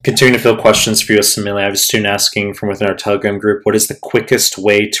Continuing to fill questions for you, Amelia, I have a student asking from within our Telegram group, what is the quickest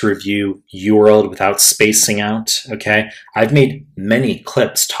way to review UWorld without spacing out? Okay, I've made many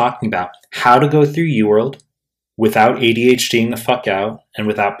clips talking about how to go through UWorld without ADHDing the fuck out and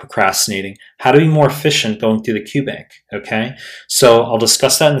without procrastinating, how to be more efficient going through the QBank, okay? So I'll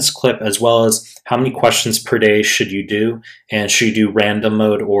discuss that in this clip, as well as how many questions per day should you do, and should you do random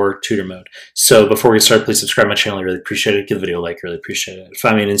mode or tutor mode. So before we start, please subscribe to my channel. I really appreciate it. Give the video a like. I really appreciate it.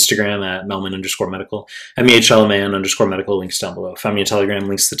 Find me on Instagram at Melman_medical, MEHLMAN_medical, links down below. Find me on Telegram,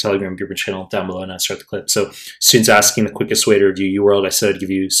 links to the Telegram group and channel down below, and I'll start the clip. So students asking the quickest way to review UWorld, I said I'd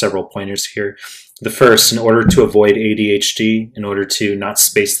give you several pointers here. The first, in order to avoid ADHD, in order to not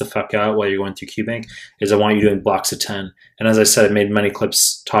space the fuck out while you're going through QBank, is I want you doing blocks of 10. And as I said, I've made many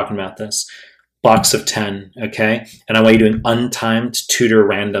clips talking about this. Blocks of 10, okay? And I want you doing untimed tutor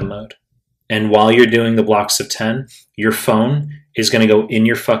random mode. And while you're doing the blocks of 10, your phone is going to go in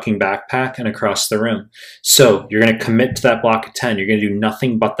your fucking backpack and across the room. So you're going to commit to that block of 10. You're going to do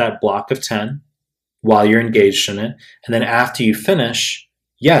nothing but that block of 10 while you're engaged in it. And then after you finish,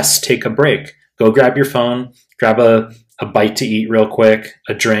 yes, take a break. Go grab your phone, grab a bite to eat real quick,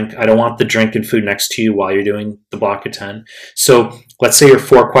 a drink. I don't want the drink and food next to you while you're doing the block of 10. So let's say you're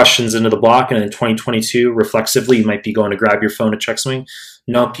 4 questions into the block, and in 2022, reflexively, you might be going to grab your phone to check something.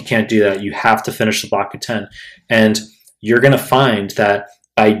 Nope, you can't do that. You have to finish the block of 10. And you're going to find that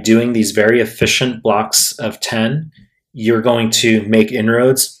by doing these very efficient blocks of 10, you're going to make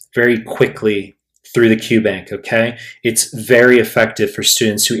inroads very quickly through the QBank, okay? It's very effective for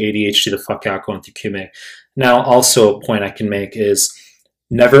students who ADHD the fuck out going through QBank. Now, also a point I can make is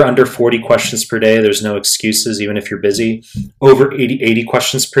never under 40 questions per day. There's no excuses, even if you're busy. Over 80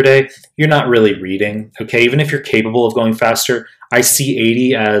 questions per day, you're not really reading, okay? Even if you're capable of going faster, I see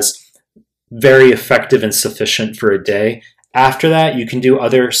 80 as very effective and sufficient for a day. After that, you can do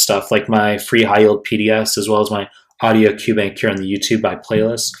other stuff like my free high-yield PDFs, as well as my audio QBank here on the YouTube by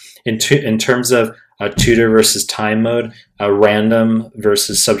playlist. In terms of tutor versus time mode, random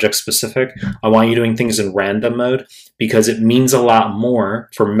versus subject specific, I want you doing things in random mode because it means a lot more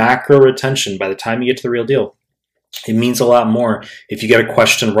for macro retention by the time you get to the real deal. It means a lot more if you get a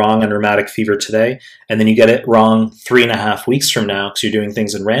question wrong on rheumatic fever today, and then you get it wrong 3.5 weeks from now because you're doing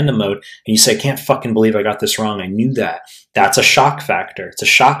things in random mode, and you say, I can't fucking believe I got this wrong. I knew that. That's a shock factor. It's a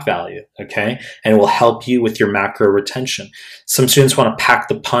shock value, okay? And it will help you with your macro retention. Some students want to pack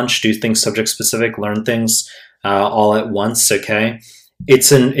the punch, do things subject specific, learn things all at once, okay? It's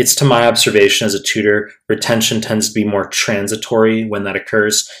to my observation as a tutor, retention tends to be more transitory when that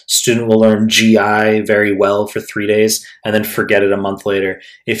occurs. Student will learn GI very well for 3 days and then forget it a month later.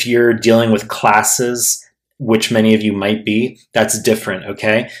 If you're dealing with classes, which many of you might be, that's different,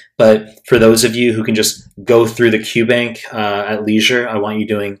 okay? But for those of you who can just go through the QBank at leisure, I want you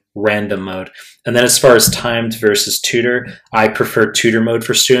doing random mode. And then as far as timed versus tutor, I prefer tutor mode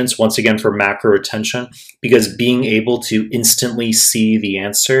for students, once again for macro retention, because being able to instantly see the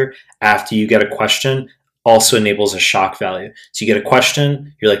answer after you get a question also enables a shock value. So you get a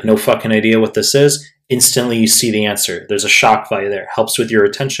question, you're like, no fucking idea what this is. Instantly you see the answer. There's a shock value there. Helps with your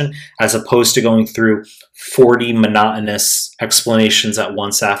attention as opposed to going through 40 monotonous explanations at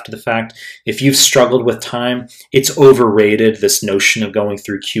once after the fact. If you've struggled with time, it's overrated, this notion of going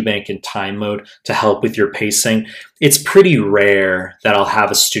through QBank in time mode to help with your pacing. It's pretty rare that I'll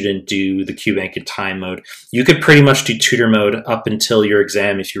have a student do the QBank in time mode. You could pretty much do tutor mode up until your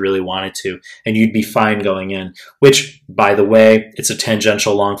exam if you really wanted to, and you'd be fine going in, which, by the way, it's a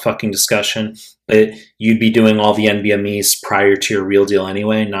tangential long fucking discussion, but you'd be doing all the NBMEs prior to your real deal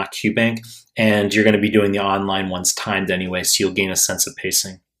anyway, not QBank, and you're going to be doing the online ones timed anyway, so you'll gain a sense of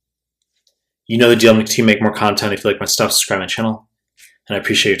pacing. You know the deal. I'm going to continue to make more content. If you like my stuff, subscribe to my channel, and I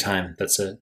appreciate your time. That's it.